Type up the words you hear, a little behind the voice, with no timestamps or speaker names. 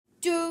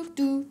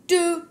do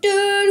do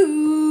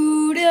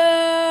do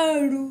da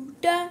do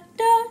da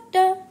da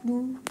da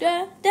do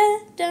da da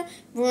da.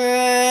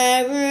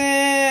 Bra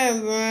bra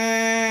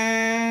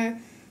bra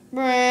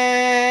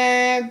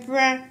bra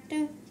bra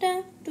do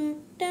da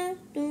do da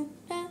do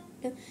da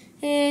do.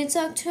 It's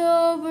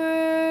October.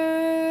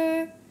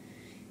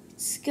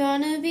 It's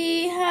gonna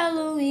be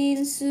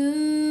Halloween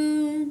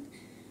soon.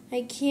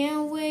 I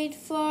can't wait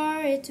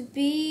for it to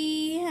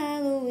be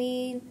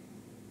Halloween.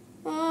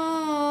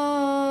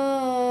 Oh,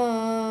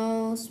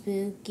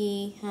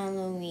 spooky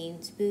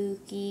Halloween,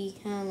 spooky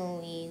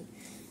Halloween.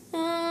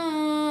 Oh,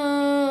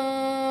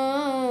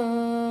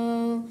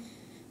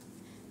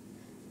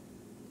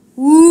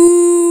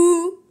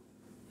 woo,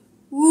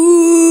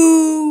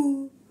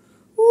 woo,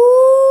 woo.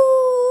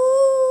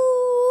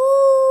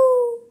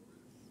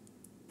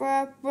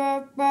 Ba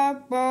ba ba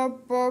ba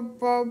ba ba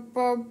ba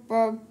ba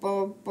ba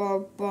ba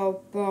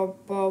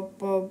ba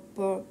ba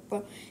ba ba.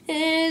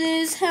 It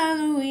is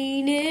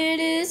Halloween, it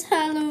is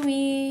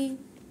Halloween.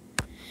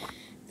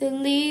 The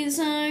leaves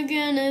are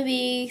gonna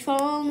be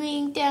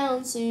falling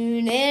down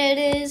soon. It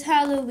is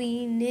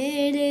Halloween,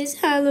 it is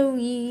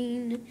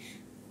Halloween.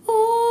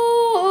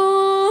 Oh,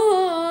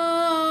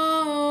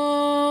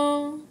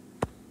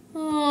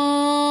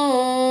 oh,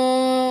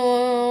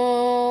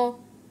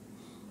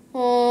 oh,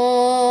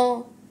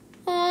 oh.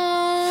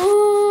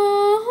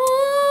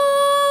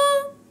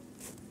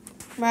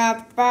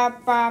 Ba ba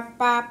ba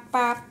ba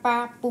ba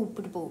ba boo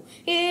boo boo.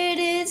 It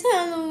is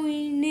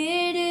Halloween,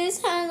 it is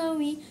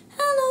Halloween.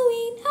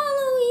 Halloween,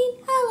 Halloween,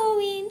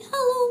 Halloween,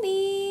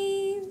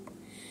 Halloween.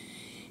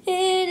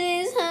 It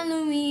is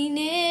Halloween,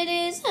 it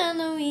is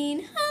Halloween,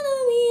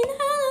 Halloween,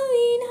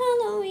 Halloween,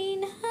 Halloween,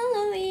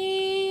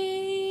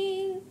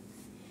 Halloween.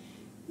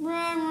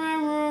 Rah, rah,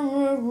 rah,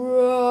 rah,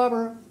 rah,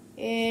 rah.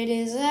 It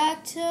is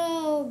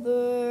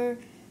October,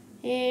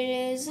 it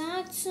is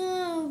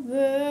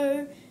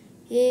October.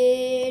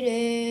 It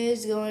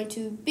is going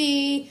to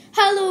be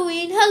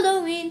Halloween,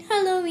 Halloween,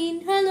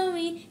 Halloween,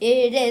 Halloween.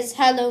 It is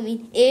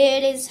Halloween,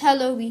 it is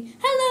Halloween,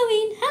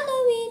 Halloween, Halloween.